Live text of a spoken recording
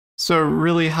So a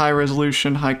really high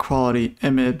resolution, high quality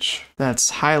image that's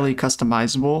highly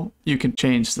customizable. You can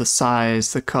change the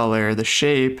size, the color, the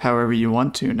shape, however you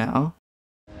want to now.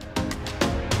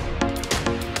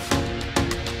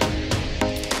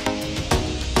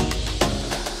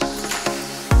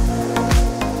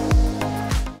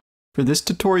 For this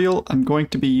tutorial, I'm going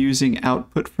to be using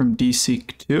output from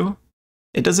DSeq 2.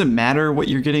 It doesn't matter what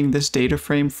you're getting this data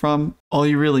frame from. All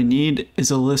you really need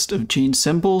is a list of gene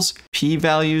symbols,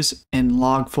 p-values, and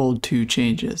log_fold2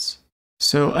 changes.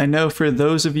 So I know for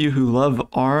those of you who love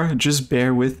R, just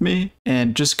bear with me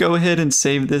and just go ahead and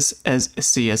save this as a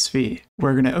CSV.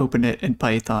 We're going to open it in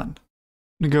Python.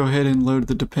 I'm going to go ahead and load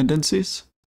the dependencies.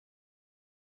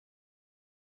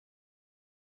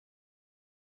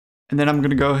 And then I'm going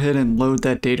to go ahead and load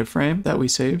that data frame that we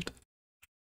saved.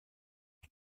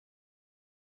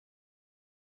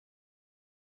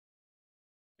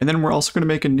 And then we're also going to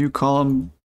make a new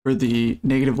column for the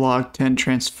 -log10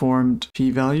 transformed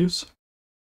p-values.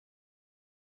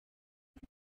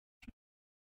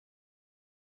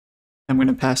 I'm going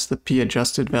to pass the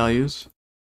p-adjusted values.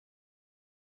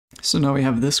 So now we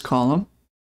have this column.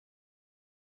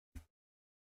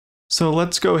 So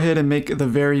let's go ahead and make the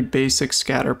very basic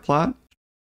scatter plot.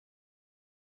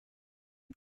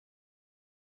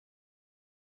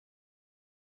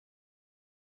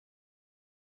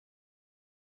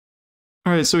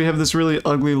 Alright, so we have this really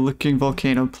ugly looking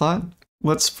volcano plot.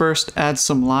 Let's first add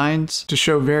some lines to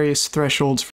show various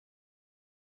thresholds.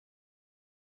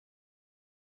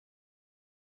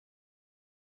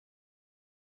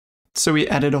 So we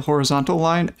added a horizontal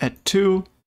line at 2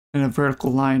 and a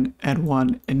vertical line at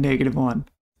 1 and -1.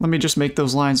 Let me just make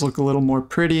those lines look a little more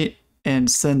pretty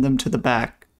and send them to the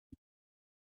back.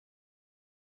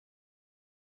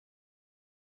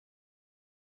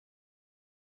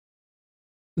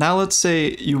 Now let's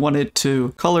say you wanted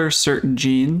to color certain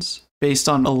genes based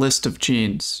on a list of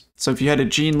genes. So if you had a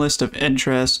gene list of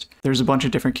interest, there's a bunch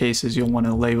of different cases you'll want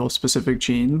to label specific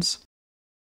genes.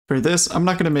 For this, I'm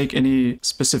not going to make any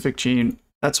specific gene.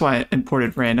 That's why I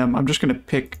imported random. I'm just going to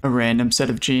pick a random set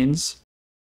of genes.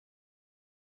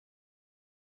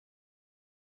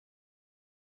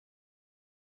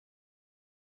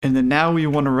 And then now we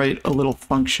want to write a little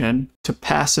function to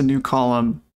pass a new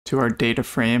column to our data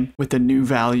frame with a new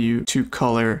value to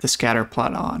color the scatter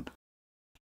plot on.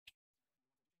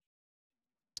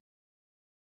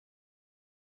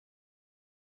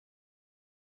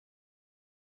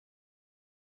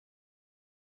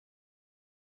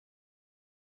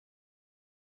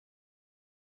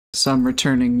 So I'm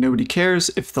returning nobody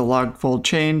cares if the log_fold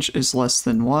change is less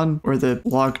than 1 or the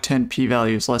log10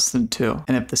 p-value is less than 2.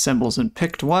 And if the symbol's in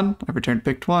pict1, I return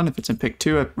pict1. If it's in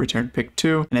pict2, I return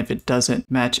pict2. And if it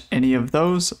doesn't match any of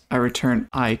those, I return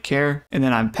I care. And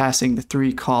then I'm passing the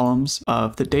 3 columns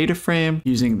of the data frame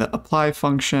using the apply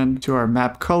function to our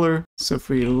map color. So if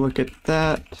we look at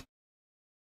that,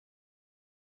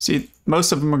 see,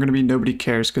 most of them are going to be nobody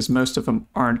cares because most of them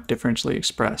aren't differentially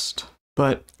expressed.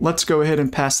 But let's go ahead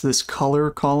and pass this color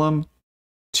column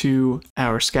to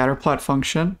our scatterplot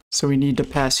function. So we need to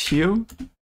pass hue,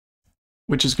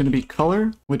 which is going to be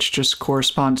color, which just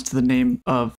corresponds to the name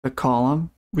of the column.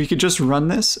 We could just run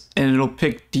this and it'll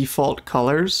pick default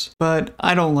colors, but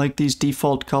I don't like these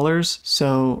default colors,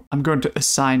 so I'm going to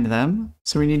assign them.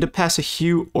 So we need to pass a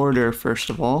hue order first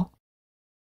of all.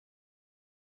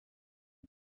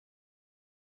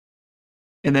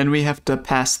 And then we have to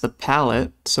pass the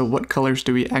palette. So what colors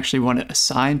do we actually want to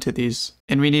assign to these?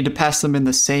 And we need to pass them in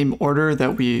the same order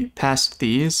that we passed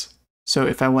these. So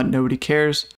if I want nobody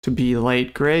cares to be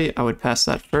light gray, I would pass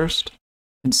that first,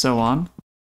 and so on.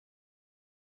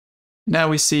 Now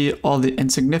we see all the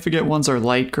insignificant ones are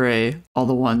light gray, all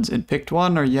the ones in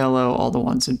pict1 are yellow, all the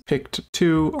ones in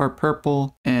pict2 are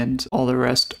purple, and all the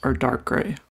rest are dark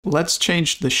gray. Let's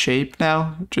change the shape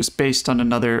now, just based on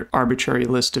another arbitrary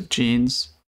list of genes.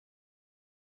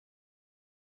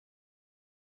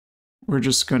 We're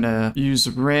just going to use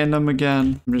random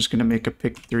again. I'm just going to make a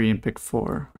pict3 and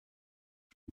pict4.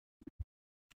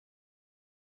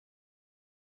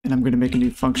 And I'm going to make a new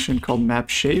function called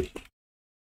mapShape.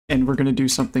 And we're going to do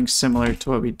something similar to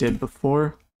what we did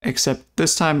before, except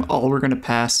this time all we're going to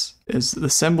pass is the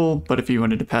symbol, but if you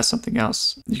wanted to pass something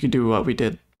else, you could do what we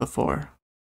did before.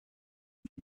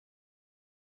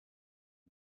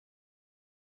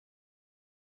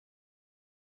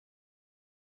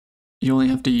 You only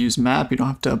have to use map, you don't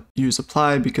have to use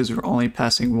apply because we're only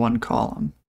passing one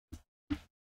column.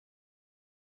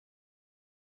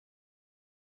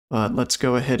 But let's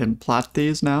go ahead and plot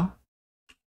these now.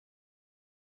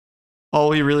 All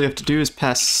we really have to do is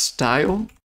pass style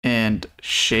and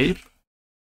shape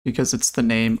because it's the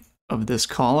name of this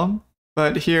column.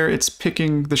 But here it's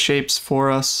picking the shapes for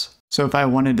us. So if I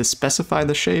wanted to specify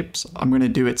the shapes, I'm going to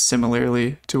do it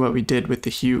similarly to what we did with the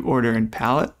hue, order, and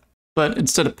palette. But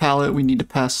instead of palette, we need to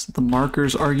pass the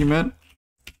markers argument.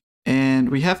 And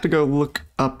we have to go look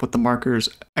up what the markers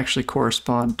actually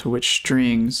correspond to which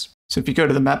strings. So if you go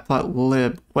to the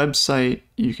matplotlib website,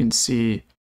 you can see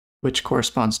which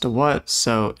corresponds to what.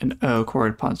 So an O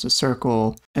corresponds to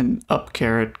circle, an up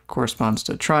caret corresponds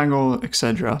to triangle,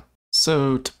 etc.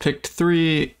 So to pict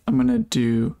 3, I'm going to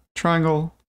do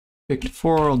triangle. Pict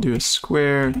 4, I'll do a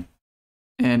square.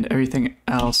 And everything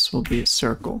else will be a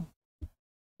circle.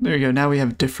 There you go. Now we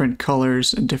have different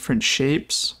colors and different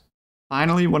shapes.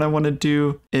 Finally, what I want to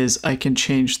do is I can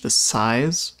change the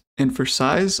size. And for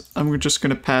size, I'm just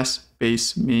going to pass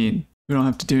base mean. We don't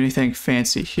have to do anything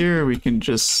fancy here. We can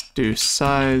just do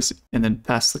size and then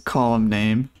pass the column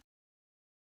name.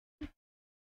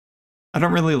 I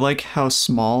don't really like how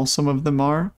small some of them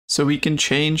are. So we can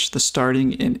change the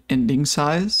starting and ending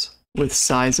size with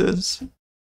sizes.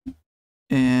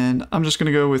 And I'm just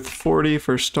going to go with 40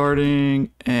 for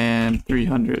starting and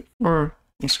 300, or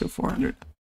let's go 400.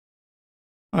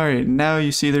 All right, now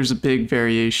you see there's a big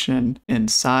variation in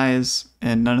size,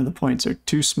 and none of the points are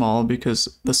too small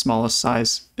because the smallest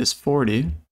size is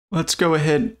 40. Let's go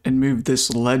ahead and move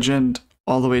this legend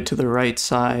all the way to the right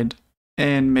side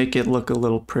and make it look a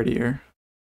little prettier.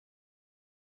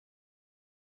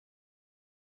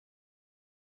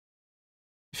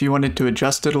 If you wanted to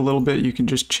adjust it a little bit, you can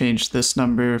just change this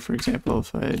number. For example,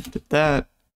 if I did that,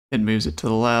 it moves it to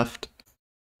the left.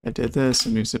 If I did this,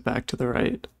 it moves it back to the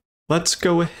right. Let's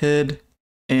go ahead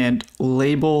and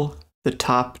label the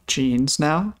top genes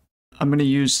now. I'm going to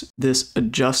use this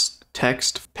adjust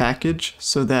text package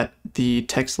so that the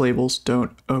text labels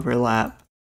don't overlap.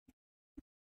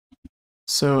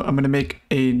 So I'm going to make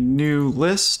a new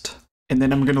list, and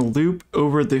then I'm going to loop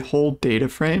over the whole data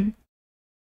frame.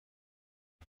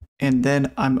 And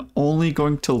then I'm only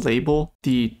going to label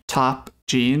the top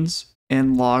genes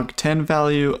and log 10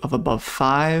 value of above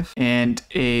 5 and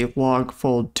a log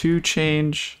fold 2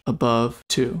 change above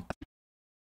 2.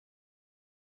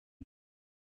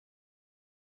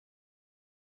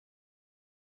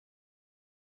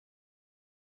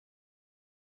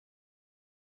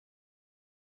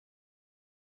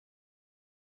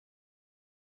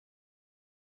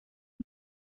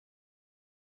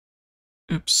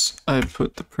 Oops, I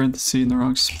put the parenthesis in the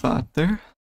wrong spot there.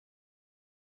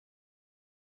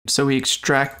 So we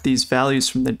extract these values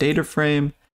from the data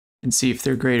frame and see if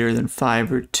they're greater than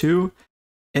 5 or 2.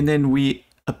 And then we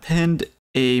append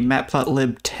a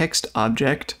matplotlib text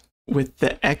object with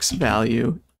the x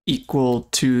value equal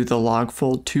to the log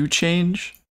fold 2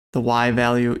 change, the y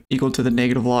value equal to the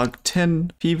negative log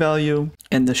 10 p value,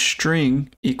 and the string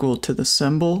equal to the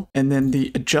symbol. And then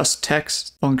the adjust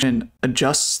text function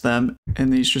adjusts them,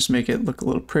 and these just make it look a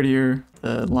little prettier.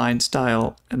 The line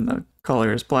style and the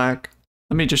color is black.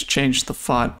 Let me just change the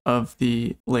font of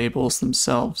the labels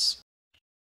themselves.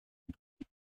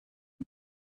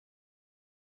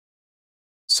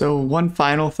 So one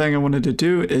final thing I wanted to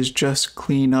do is just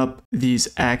clean up these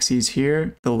axes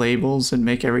here, the labels, and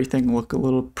make everything look a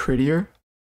little prettier.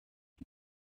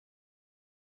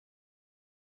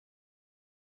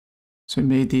 So we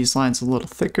made these lines a little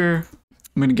thicker.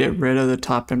 I'm going to get rid of the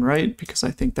top and right because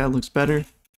I think that looks better.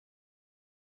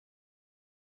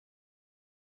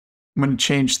 I'm going to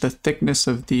change the thickness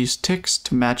of these ticks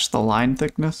to match the line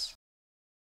thickness.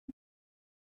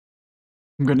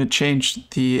 I'm going to change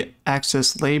the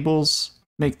axis labels,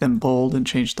 make them bold, and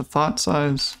change the font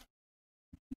size.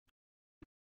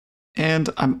 And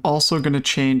I'm also going to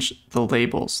change the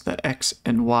labels, the X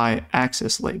and Y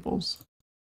axis labels.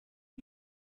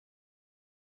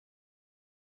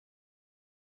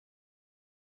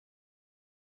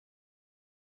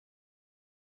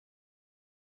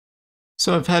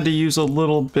 So I've had to use a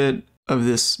little bit of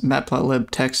this matplotlib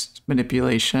text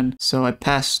manipulation. So I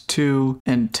passed 2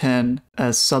 and 10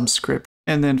 as subscript.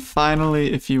 And then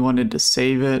finally, if you wanted to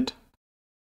save it,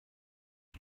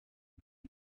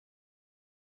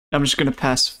 I'm just going to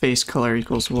pass face color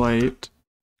equals white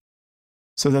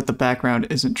so that the background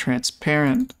isn't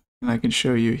transparent. And I can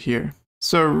show you here.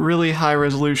 So really high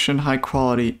resolution, high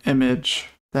quality image.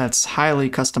 That's highly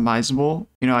customizable.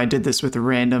 You know, I did this with a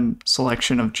random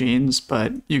selection of genes,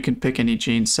 but you can pick any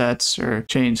gene sets or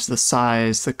change the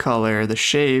size, the color, the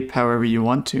shape, however you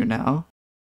want to now.